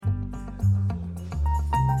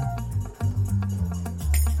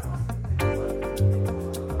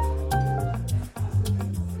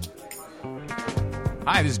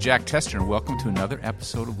Hi, this is Jack Tester, and welcome to another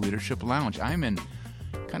episode of Leadership Lounge. I'm in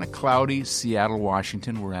kind of cloudy Seattle,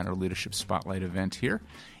 Washington. We're at our Leadership Spotlight event here.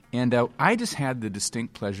 And I just had the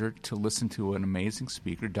distinct pleasure to listen to an amazing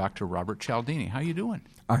speaker, Dr. Robert Cialdini. How you doing?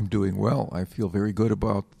 I'm doing well. I feel very good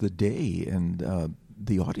about the day and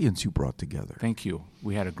the audience you brought together. Thank you.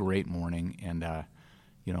 We had a great morning, and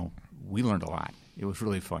we learned a lot. It was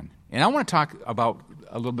really fun. And I want to talk about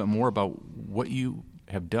a little bit more about what you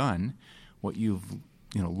have done, what you've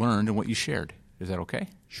learned, and what you shared. Is that okay?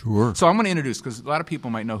 Sure. So I'm going to introduce, because a lot of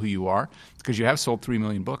people might know who you are, because you have sold 3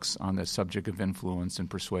 million books on the subject of influence and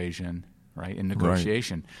persuasion, right, and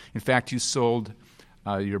negotiation. Right. In fact, you sold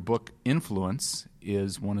your book, Influence,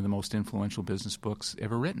 is one of the most influential business books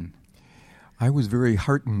ever written. I was very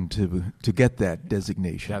heartened to get that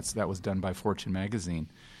designation. That was done by Fortune magazine.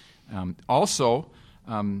 Also,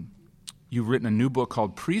 you've written a new book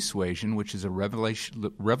called Persuasion, which is a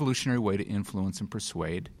revolutionary way to influence and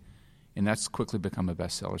persuade, and that's quickly become a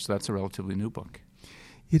bestseller. So that's a relatively new book.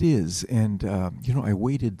 It is, and I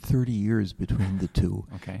waited 30 years between the two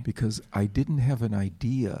because I didn't have an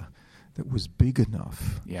idea that was big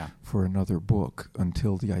enough for another book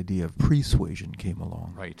until the idea of Persuasion came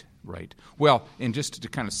along. Right. Well, and just to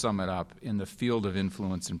kind of sum it up, in the field of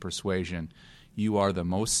influence and persuasion, you are the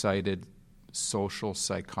most cited social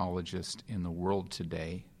psychologist in the world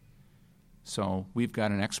today. So we've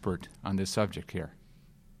got an expert on this subject here.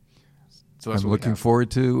 So I'm looking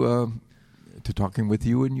forward to talking with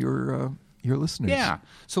you and your listeners. Yeah.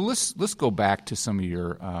 So let's go back to some of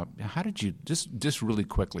your. How did you just really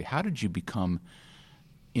quickly? How did you become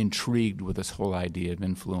intrigued with this whole idea of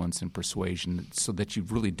influence and persuasion, so that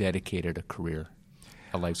you've really dedicated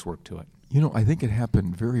a life's work to it? I think it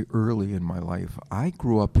happened very early in my life. I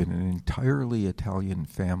grew up in an entirely Italian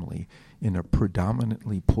family in a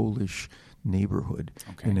predominantly Polish neighborhood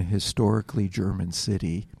in a historically German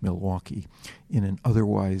city, Milwaukee, in an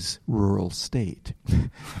otherwise rural state.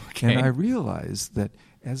 And I realized that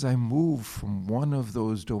as I moved from one of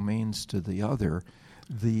those domains to the other,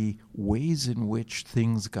 the ways in which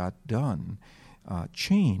things got done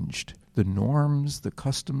changed. The norms, the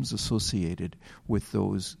customs associated with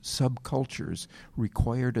those subcultures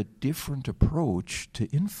required a different approach to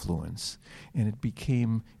influence, and it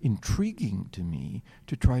became intriguing to me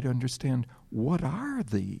to try to understand what are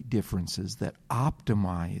the differences that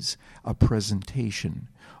optimize a presentation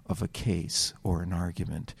of a case or an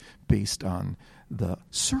argument based on the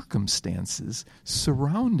circumstances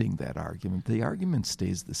surrounding that argument. The argument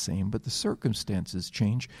stays the same, but the circumstances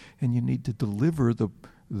change, and you need to deliver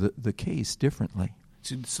the case differently.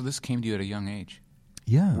 So this came to you at a young age?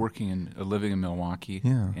 Yeah. Living in Milwaukee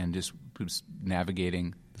and just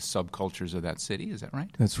navigating the subcultures of that city, is that right?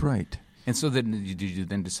 That's right. And so then did you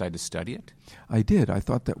then decide to study it? I did. I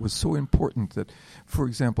thought that was so important that, for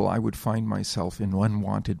example, I would find myself in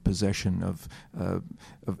unwanted possession of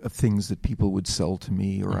things that people would sell to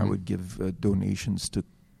me, or I would give donations to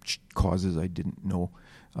causes I didn't know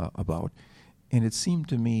about. And it seemed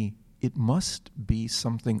to me it must be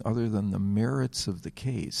something other than the merits of the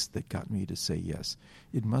case that got me to say yes.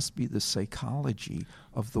 It must be the psychology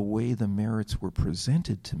of the way the merits were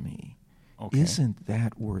presented to me. Isn't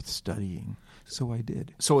that worth studying? So I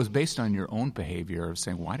did. So it was based on your own behavior of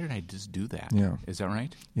saying, why did I just do that? Yeah. Is that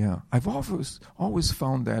right? Yeah. I've always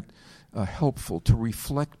found that helpful, to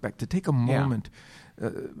reflect back, to take a moment,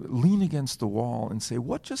 lean against the wall and say,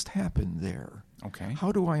 what just happened there? Okay.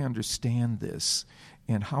 How do I understand this?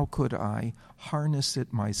 And how could I harness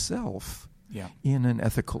it myself in an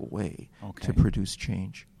ethical way to produce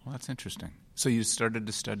change? Well, that's interesting. So you started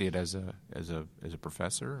to study it as a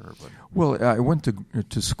professor, or what? Well, I went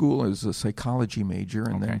to school as a psychology major,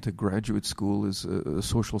 and then to graduate school as a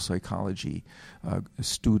social psychology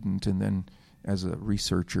student, and then as a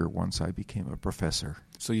researcher once I became a professor.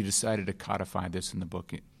 So you decided to codify this in the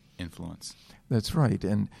book Influence. That's right,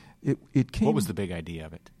 and it came. What was the big idea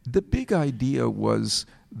of it? The big idea was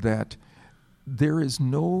that there is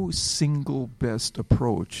no single best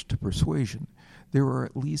approach to persuasion. There are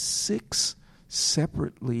at least 6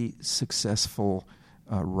 separately successful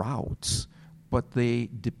routes, but they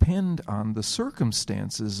depend on the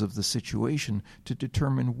circumstances of the situation to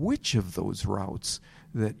determine which of those routes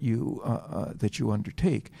that you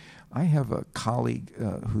undertake. I have a colleague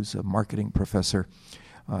who's a marketing professor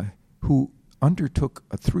who undertook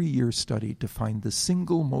a 3-year study to find the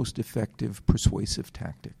single most effective persuasive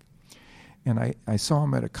tactic. And I saw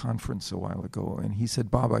him at a conference a while ago, and he said,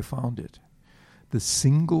 "Bob, I found it. The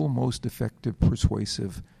single most effective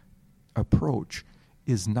persuasive approach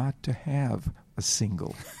is not to have a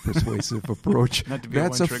single persuasive approach. Not to be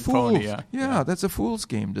That's a a one-trick fool's pony, yeah. That's a fool's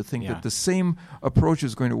game to think Yeah. that the same approach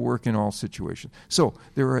is going to work in all situations. So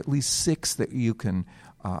there are at least 6 that you can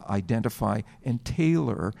identify and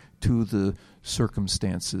tailor to the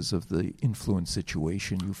circumstances of the influence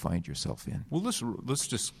situation you find yourself in. Well, let's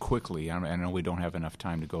just quickly, I know we don't have enough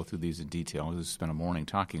time to go through these in detail. We'll spend a morning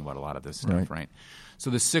talking about a lot of this stuff, right?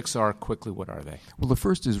 So the 6 are, quickly, what are they? Well, the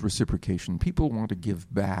first is reciprocation. People want to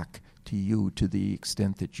give back to you to the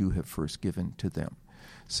extent that you have first given to them.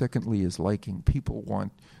 Secondly is liking. People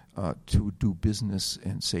want to do business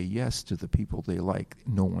and say yes to the people they like.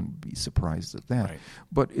 No one would be surprised at that. Right.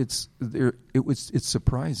 But it's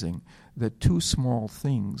surprising that 2 small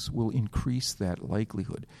things will increase that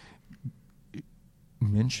likelihood.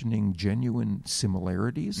 Mentioning genuine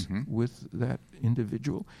similarities with that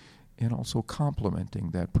individual and also complimenting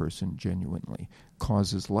that person genuinely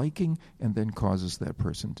causes liking and then causes that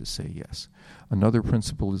person to say yes. Another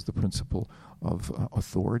principle is the principle of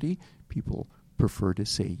authority. People prefer to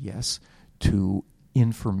say yes to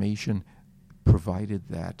information provided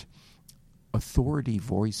that authority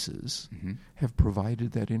voices have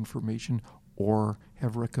provided that information or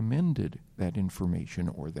have recommended that information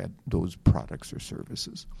or that those products or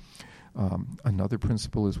services. Another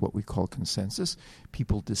principle is what we call consensus.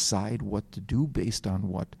 People decide what to do based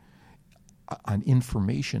on on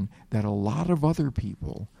information that a lot of other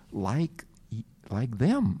people like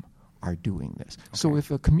them are doing this. Okay. So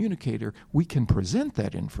if a communicator, we can present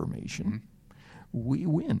that information, we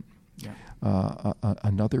win. Yeah.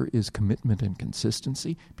 Another is commitment and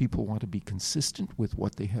consistency. People want to be consistent with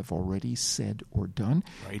what they have already said or done.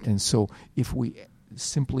 Right. And so if we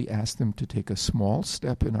simply ask them to take a small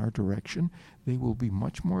step in our direction, they will be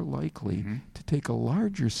much more likely to take a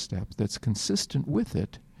larger step that's consistent with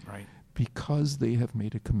it, right, because they have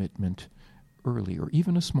made a commitment earlier,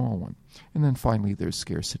 even a small one. And then finally there's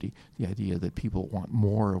scarcity, the idea that people want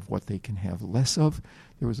more of what they can have less of.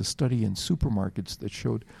 There was a study in supermarkets that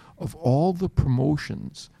showed of all the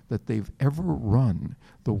promotions that they've ever run,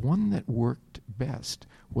 the one that worked best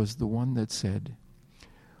was the one that said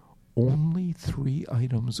only 3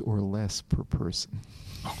 items or less per person.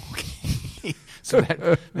 Okay. So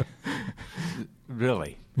that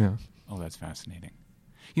really? Yeah. Oh, that's fascinating.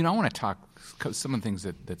 You know, I want to talk some of the things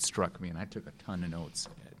that struck me, and I took a ton of notes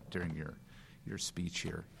during your speech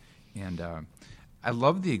here. And I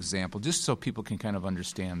love the example, just so people can kind of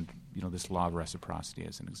understand, you know, this law of reciprocity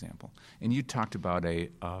as an example. And you talked about a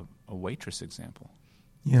waitress example.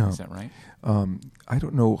 Yeah. Is that right? I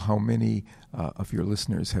don't know how many of your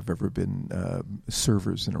listeners have ever been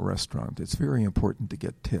servers in a restaurant. It's very important to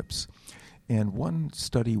get tips. And one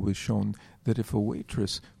study was shown that if a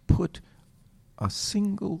waitress put a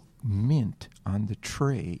single mint on the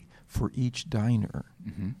tray for each diner,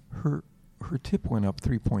 her tip went up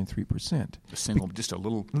 3.3%. A single, just a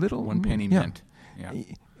little 1 penny yeah. mint. Yeah.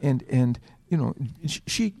 And you know,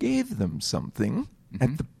 she gave them something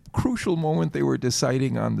at the crucial moment they were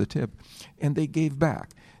deciding on the tip, and they gave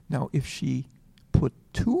back. Now, if she put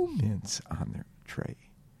 2 mints on their tray,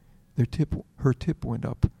 her tip went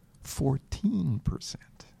up 14%.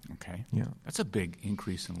 Okay. Yeah. That's a big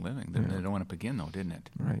increase in living. Then it went up again, though, didn't it?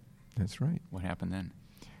 Right. That's right. What happened then?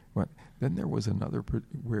 Well, then there was another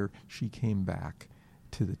where she came back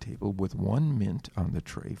to the table with 1 mint on the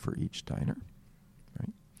tray for each diner,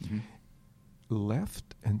 right?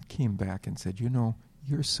 Left and came back and said, you know,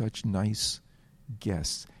 you're such nice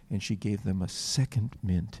guests. And she gave them a second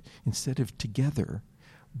mint instead of together,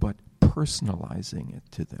 but personalizing it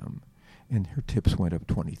to them. And her tips went up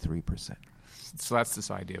 23%. So that's this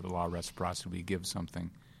idea of the law of reciprocity. We give something,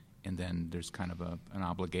 and then there's kind of an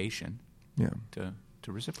obligation to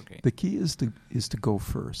reciprocate. The key is to go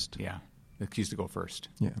first. Yeah, the key is to go first.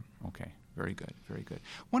 Yeah. Okay, very good, very good.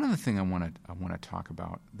 One other thing I want to talk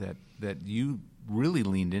about that you really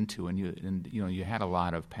leaned into, and you know you had a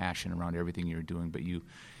lot of passion around everything you were doing, but you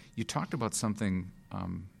talked about something,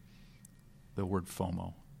 the word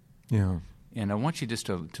FOMO. Yeah. And I want you just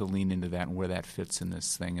to lean into that and where that fits in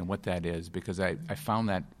this thing and what that is, because I found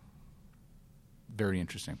that very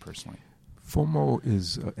interesting personally. FOMO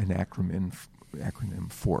is an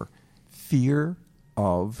acronym for fear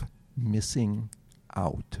of missing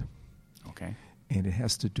out. Okay. And it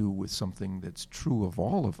has to do with something that's true of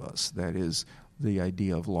all of us, that is the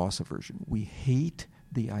idea of loss aversion. We hate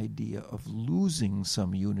the idea of losing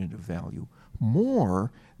some unit of value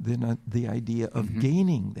more than the idea of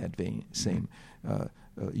gaining that same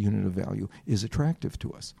unit of value is attractive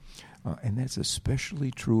to us. And that's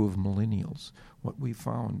especially true of millennials. What we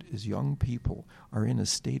found is young people are in a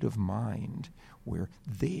state of mind where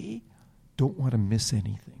they don't want to miss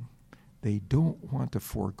anything. They don't want to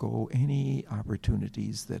forego any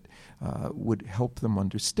opportunities that would help them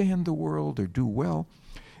understand the world or do well.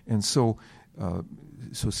 And so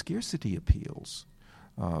scarcity appeals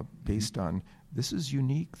based on, this is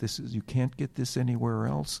unique, you can't get this anywhere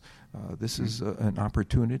else, this is an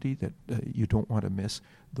opportunity that you don't want to miss.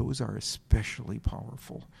 Those are especially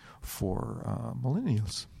powerful for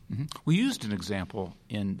millennials. Mm-hmm. We used an example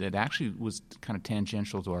that actually was kind of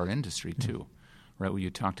tangential to our industry too, right? Where you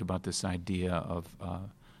talked about this idea of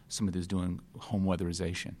somebody who's doing home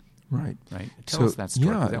weatherization. Right. Tell us that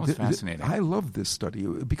story. That was fascinating. I love this study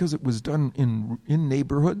because it was done in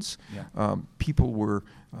neighborhoods. Yeah. People were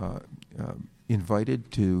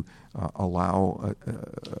invited to allow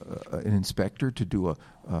an inspector to do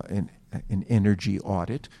an energy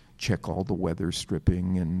audit, check all the weather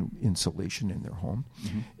stripping and insulation in their home.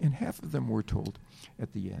 Mm-hmm. And half of them were told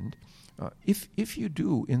at the end, if you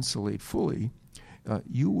do insulate fully,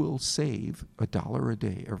 you will save $1 a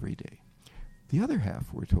day every day. The other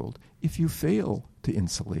half were told, if you fail to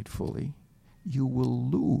insulate fully, you will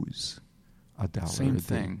lose $1 a day. Same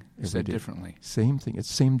thing, said differently. Same thing. It's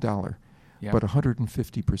same dollar, but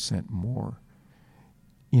 150% more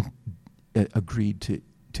agreed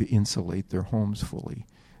to insulate their homes fully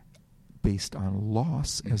based on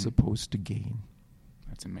loss as opposed to gain.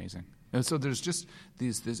 That's amazing. And so there's just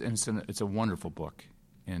these and it's a wonderful book.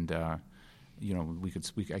 And we could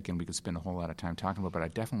spend a whole lot of time talking about it, but I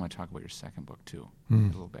definitely want to talk about your second book too, a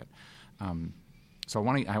little bit. So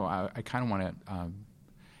I kind of want to,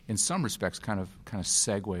 in some respects, kind of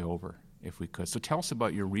segue over, if we could. So tell us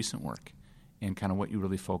about your recent work and kind of what you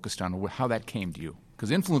really focused on, or how that came to you.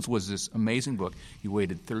 Because Influence was this amazing book. You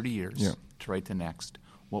waited 30 years to write the next.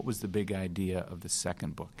 What was the big idea of the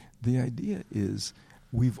second book? The idea is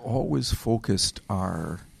we've always focused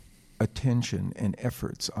our attention and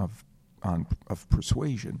efforts of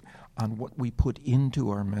persuasion on what we put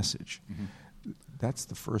into our message. Mm-hmm. That's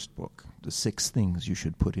the first book, the 6 things you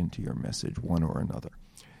should put into your message, one or another.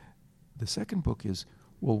 The second book is,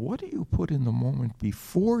 well, what do you put in the moment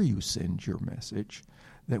before you send your message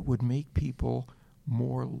that would make people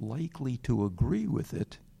more likely to agree with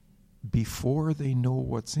it before they know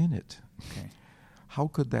what's in it? Okay. How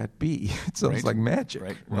could that be? It sounds like magic.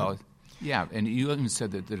 Right. Well, yeah, and you even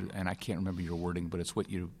said that, and I can't remember your wording, but it's what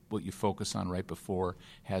you focus on right before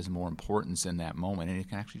has more importance in that moment, and it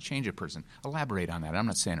can actually change a person. Elaborate on that. I'm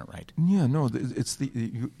not saying it right. Yeah, no, it's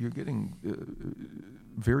you're getting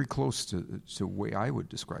very close to the way I would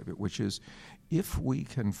describe it, which is if we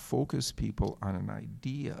can focus people on an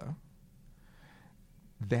idea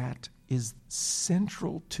that is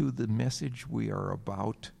central to the message we are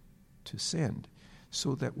about to send,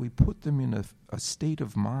 so that we put them in a state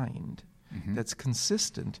of mind that's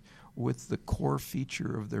consistent with the core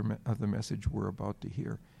feature of the message we're about to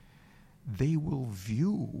hear, they will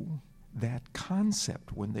view that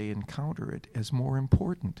concept when they encounter it as more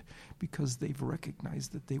important because they've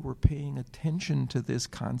recognized that they were paying attention to this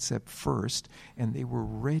concept first and they were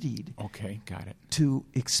readied got it. to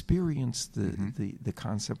experience the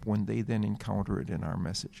concept when they then encounter it in our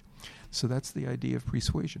message. So that's the idea of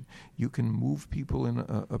persuasion. You can move people in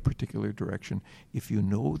a particular direction if you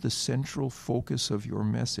know the central focus of your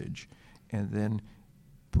message and then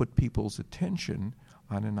put people's attention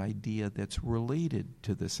on an idea that's related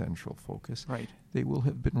to the central focus. Right. They will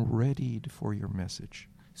have been readied for your message.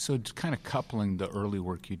 So it's kind of coupling the early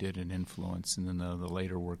work you did in Influence and then the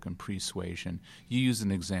later work in Persuasion, you used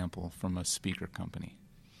an example from a speaker company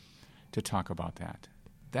to talk about that.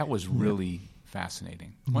 That was really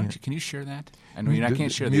fascinating. Can you share that? I know I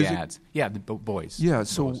can't share the ads. Yeah, the boys. Yeah,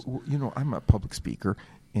 so, I'm a public speaker,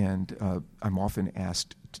 and I'm often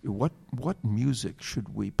asked, what music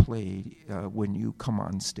should we play when you come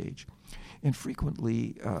on stage? And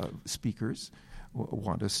frequently, speakers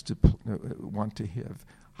want us to want to have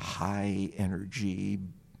high energy,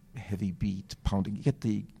 heavy beat, pounding, get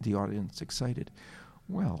the audience excited.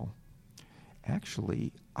 Well,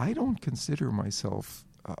 actually, I don't consider myself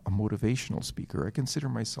a motivational speaker. I consider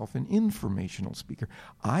myself an informational speaker.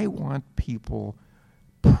 I want people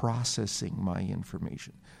processing my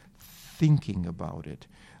information, thinking about it,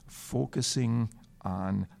 focusing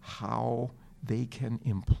on how they can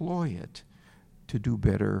employ it to do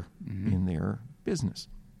better in their business.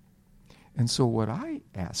 And so what I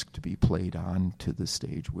ask to be played on to the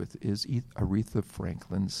stage with is Aretha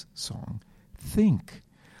Franklin's song, Think.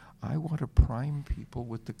 I want to prime people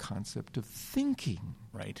with the concept of thinking.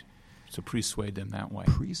 Right. So persuade them that way.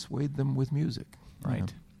 Persuade them with music.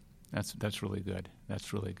 Right. Yeah. That's really good.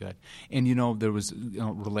 That's really good. And, there was,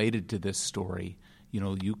 related to this story,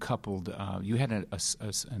 you coupled, you had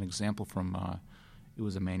an example from it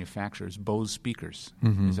was a manufacturer's Bose speakers.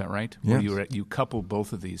 Mm-hmm. Is that right? Yes. Where you couple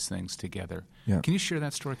both of these things together. Yeah. Can you share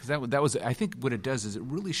that story? Because that was, I think what it does is it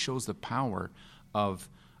really shows the power of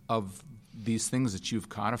these things that you've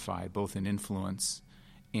codified, both in influence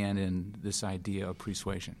and in this idea of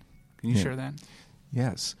persuasion. Can you share that?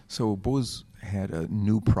 Yes. So Bose had a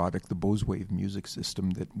new product, the Bose Wave music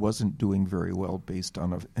system, that wasn't doing very well based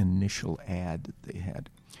on an initial ad that they had.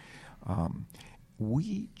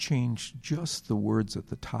 We changed just the words at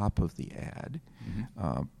the top of the ad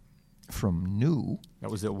from new.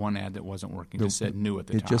 That was the one ad that wasn't working. It just said new at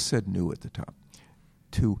the top. It just said new at the top.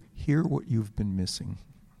 To hear what you've been missing.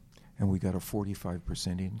 And we got a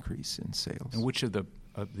 45% increase in sales. And which of the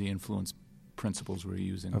influence principles were you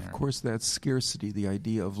using there? Of course, that's scarcity, the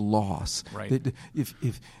idea of loss. Right. That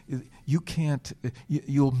if you can't,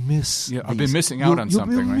 you'll miss. Yeah, I've been missing out on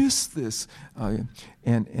something. You'll right? miss this,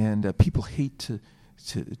 and people hate to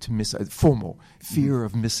miss FOMO, fear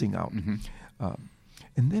of missing out. Mm-hmm.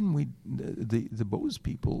 And then the Bose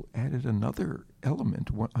people added another element,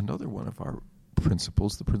 another one of our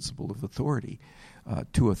principles, the principle of authority,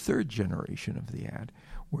 to a third generation of the ad,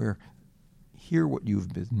 where hear what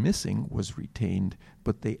you've been missing was retained,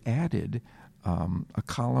 but they added a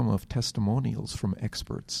column of testimonials from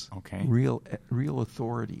experts, real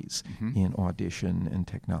authorities in audition and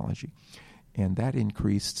technology. And that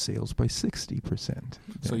increased sales by 60%.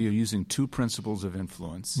 So you're using two principles of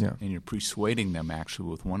influence, and you're persuading them actually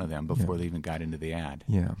with one of them before they even got into the ad.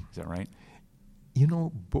 Yeah. Is that right? You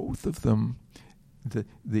know, both of them, the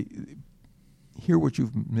hear what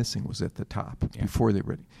you've been missing was at the top before they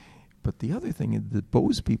ready. But the other thing is the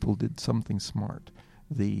Bose people did something smart.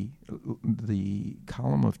 The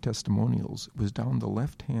column of testimonials was down the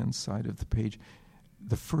left-hand side of the page.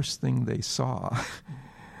 The first thing they saw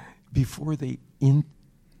before they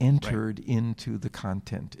entered into the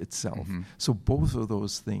content itself. Mm-hmm. So both of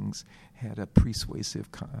those things had a persuasive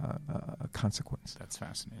consequence. That's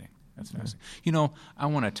fascinating. That's fascinating. You know, I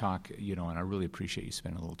want to talk, and I really appreciate you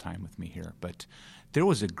spending a little time with me here, but there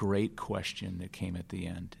was a great question that came at the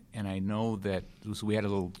end, and I know that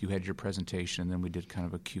you had your presentation, and then we did kind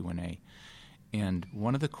of a Q&A. And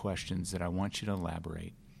one of the questions that I want you to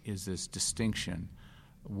elaborate is this distinction.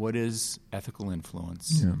 What is ethical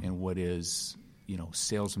influence and what is,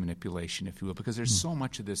 sales manipulation, if you will? Because there's so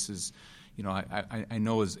much of this is, I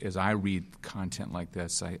know as I read content like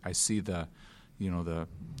this, I see the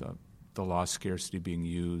law of scarcity being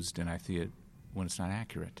used, and I see it when it's not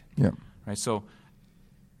accurate. Yeah. Right. So,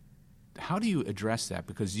 how do you address that?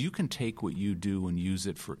 Because you can take what you do and use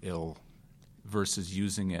it for ill, versus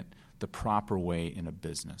using it the proper way in a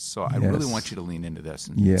business. So, I really want you to lean into this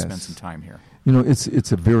and spend some time here.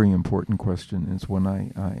 It's a very important question. It's one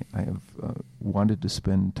I have wanted to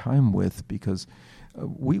spend time with because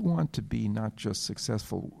we want to be not just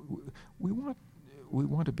successful. We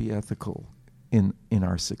want to be ethical in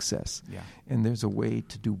our success. Yeah. And there's a way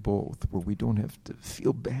to do both where we don't have to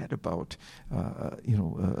feel bad about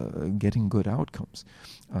getting good outcomes.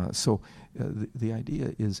 So the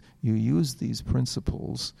idea is you use these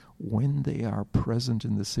principles when they are present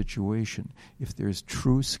in the situation. If there's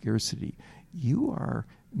true scarcity, you are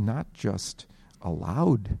not just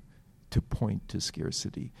allowed to point to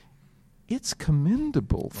scarcity. It's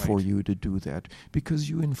commendable for you to do that because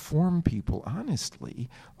you inform people honestly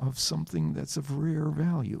of something that's of rare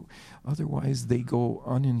value. Otherwise, they go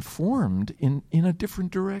uninformed in a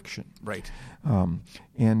different direction. Right.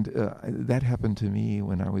 And that happened to me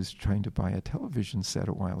when I was trying to buy a television set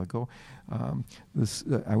a while ago.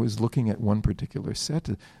 I was looking at one particular set.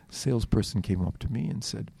 A salesperson came up to me and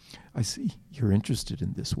said, "I see you're interested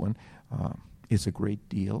in this one. It's a great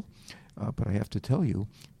deal, but I have to tell you,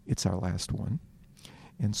 it's our last one."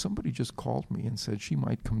 And somebody just called me and said she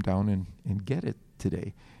might come down and get it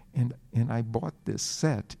today. And I bought this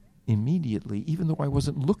set immediately, even though I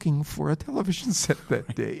wasn't looking for a television set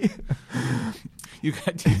that day. You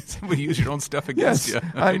got somebody use your own stuff against you.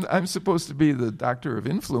 Right? I'm supposed to be the doctor of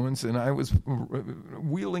influence, and I was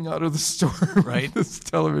wheeling out of the store this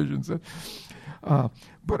television set.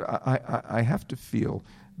 But I have to feel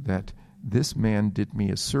that this man did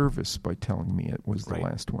me a service by telling me it was the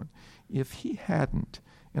last one. If he hadn't,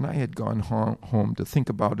 and I had gone home to think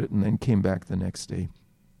about it and then came back the next day,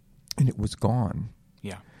 and it was gone,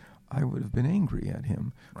 I would have been angry at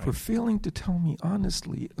him for failing to tell me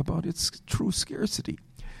honestly about its true scarcity.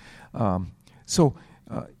 So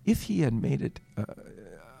if he had made it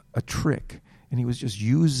a trick and he was just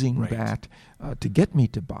using Right. that to get me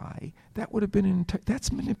to buy, that would have been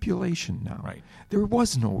that's manipulation now. Right. There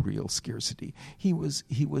was no real scarcity. He was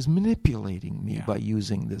manipulating me Yeah. by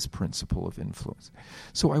using this principle of influence.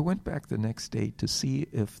 So I went back the next day to see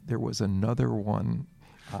if there was another one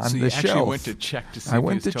on So the you shelf. actually went to check to see I if he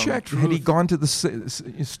went was to telling the check. Had he truth? gone to the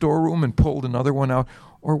storeroom and pulled another one out,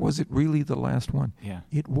 or was it really the last one? Yeah.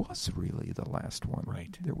 It was really the last one.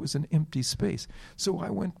 Right. There was an empty space. So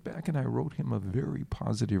I went back and I wrote him a very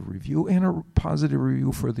positive review and a positive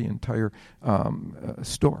review for the entire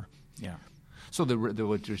store. Yeah. So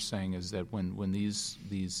what you're saying is that when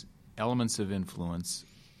these elements of influence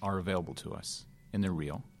are available to us and they're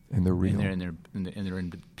real, And they're real. and they're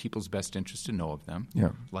in people's best interest to know of them,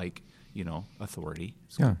 Yeah. like authority.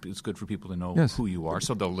 Yeah. It's good for people to know Yes. who you are,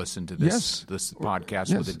 so they'll listen to Yes. this podcast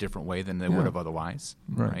Yes. with a different way than they Yeah. would have otherwise,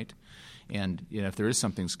 Right. right? And if there is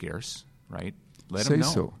something scarce, right, let Say them know.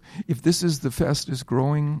 so. If this is the fastest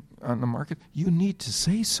growing on the market, you need to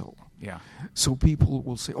say so. Yeah. So people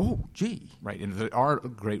will say, "Oh, gee." Right, and if there are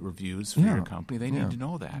great reviews for Yeah. your company, they Yeah. need to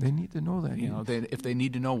know that. They need to know that. If they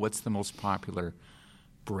need to know what's the most popular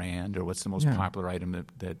brand or what's the most Yeah. popular item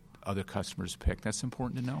that other customers pick, that's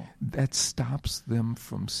important to know. That stops them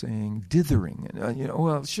from saying, dithering.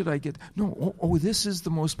 Well, should I get... No, this is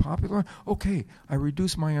the most popular? Okay, I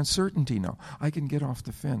reduce my uncertainty now. I can get off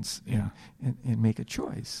the fence and make a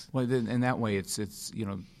choice. Well, then, in that way, it's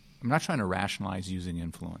I'm not trying to rationalize using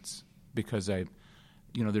influence because I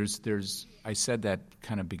said that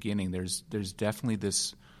kind of beginning. There's definitely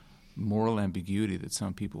this moral ambiguity that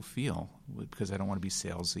some people feel because I don't want to be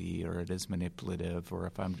salesy or it is manipulative or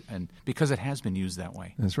because it has been used that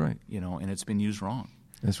way. That's right. And it's been used wrong.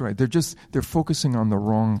 That's right. They're focusing on the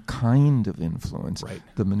wrong kind of influence. Right.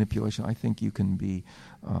 The manipulation. I think you can be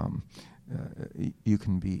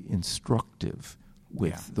instructive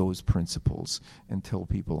with those principles and tell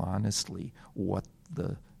people honestly what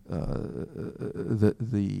the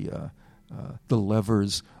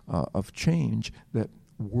levers of change that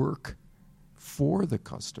work for the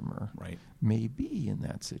customer may be in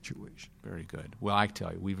that situation. Very good. Well, I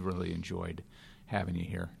tell you, we've really enjoyed having you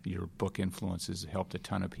here. Your book Influence has helped a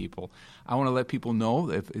ton of people. I want to let people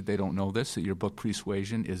know, if they don't know this, that your book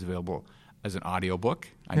Persuasion is available as an audiobook.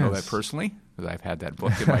 I know that personally because I've had that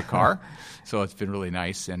book in my car. So it's been really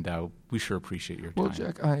nice, and we sure appreciate your time. Well,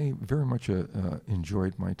 Jack, I very much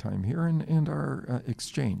enjoyed my time here and our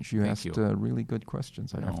exchange. You asked really good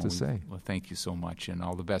questions, I have to say. Well, thank you so much, and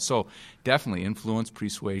all the best. So definitely Influence,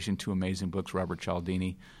 Persuasion, two amazing books. Robert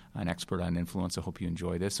Cialdini, an expert on influence. I hope you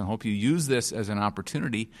enjoy this, and hope you use this as an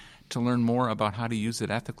opportunity to learn more about how to use it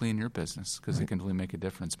ethically in your business, because it can really make a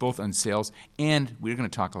difference, both on sales and we're going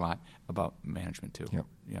to talk a lot about management too. Yep.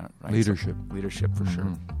 Yeah, right. Leadership. So, leadership for sure.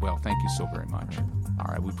 Well, thank you so very much. All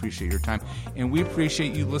right, we appreciate your time, and we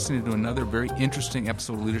appreciate you listening to another very interesting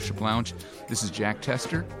episode of Leadership Lounge. This is Jack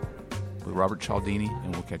Tester with Robert Cialdini,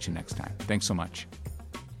 and we'll catch you next time. Thanks so much.